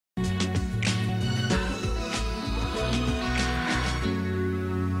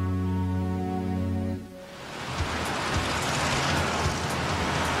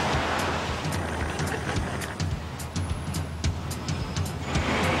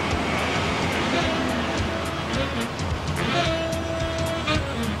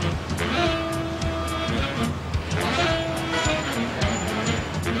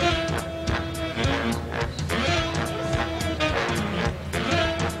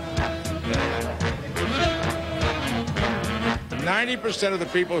90% of the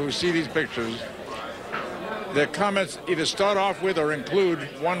people who see these pictures, their comments either start off with or include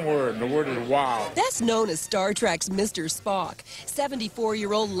one word, and the word is wow. Best known as Star Trek's Mr. Spock,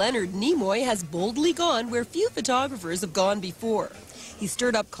 74-year-old Leonard Nimoy has boldly gone where few photographers have gone before. He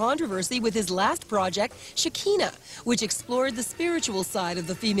stirred up controversy with his last project, Shekinah, which explored the spiritual side of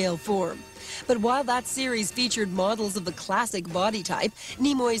the female form. But while that series featured models of the classic body type,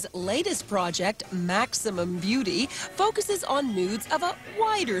 Nimoy's latest project, Maximum Beauty, focuses on nudes of a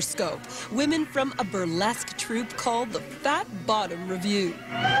wider scope, women from a burlesque troupe called the Fat-Bottom Revue.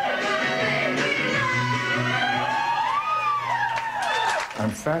 I'm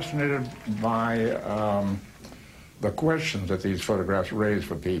fascinated by the questions that these photographs raise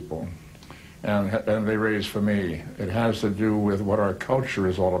for people, and they raise for me. It has to do with what our culture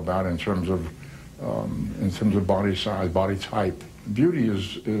is all about in terms of body size, body type. Beauty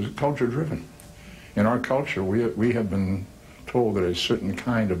is culture-driven. In our culture, we have been told that a certain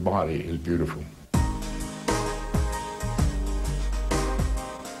kind of body is beautiful.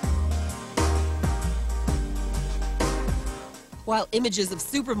 While images of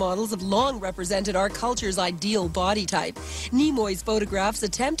supermodels have long represented our culture's ideal body type, Nimoy's photographs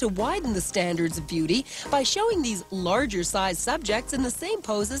attempt to widen the standards of beauty by showing these larger-sized subjects in the same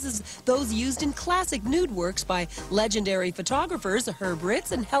poses as those used in classic nude works by legendary photographers Herb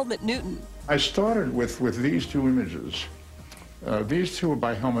Ritts and Helmut Newton. I started with these two images. These two are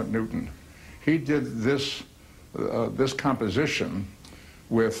by Helmut Newton. He did this composition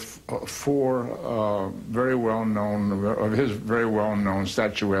with four very well-known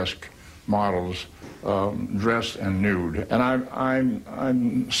statuesque models dressed and nude. And I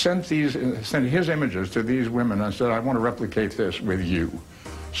sent his images to these women and said, I want to replicate this with you.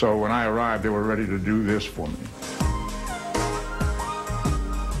 So when I arrived, they were ready to do this for me.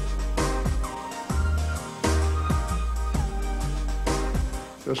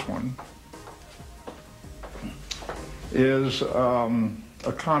 This one is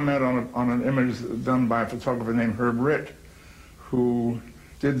a comment on an image done by a photographer named Herb Ritts, who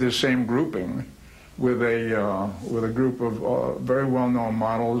did this same grouping with a group of very well-known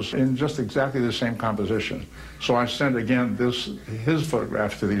models in just exactly the same composition. So I sent again his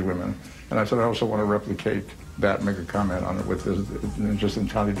photographs to these women, and I said I also want to replicate that and make a comment on it with this just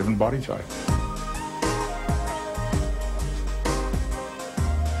entirely different body type.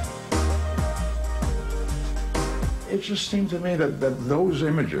 It just seemed to me that those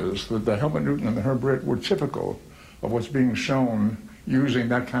images, the Helmut Newton and the Herb Ritts, were typical of what's being shown using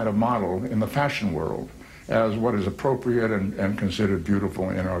that kind of model in the fashion world as what is appropriate and considered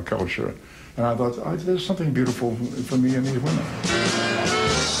beautiful in our culture. And I thought, there's something beautiful for me in these women.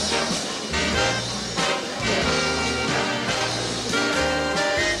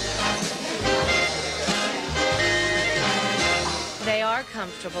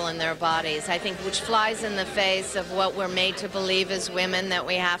 Comfortable in their bodies, I think, which flies in the face of what we're made to believe as women, that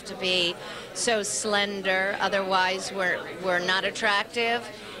we have to be so slender, otherwise we're not attractive.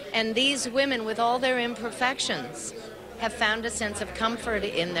 And these women, with all their imperfections, have found a sense of comfort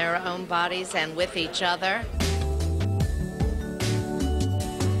in their own bodies and with each other.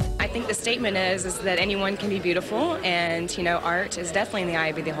 I think the statement is that anyone can be beautiful, and, you know, art is definitely in the eye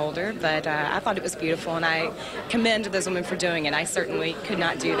of the beholder, but I thought it was beautiful, and I commend those women for doing it. I certainly could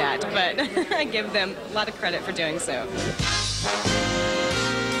not do that, but I give them a lot of credit for doing so.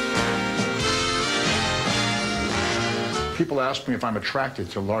 People ask me if I'm attracted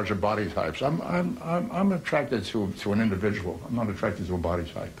to larger body types. I'm attracted to an individual. I'm not attracted to a body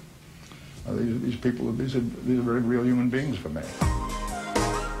type. These are very real human beings for me.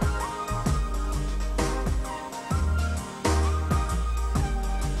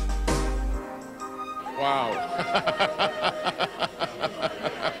 Wow.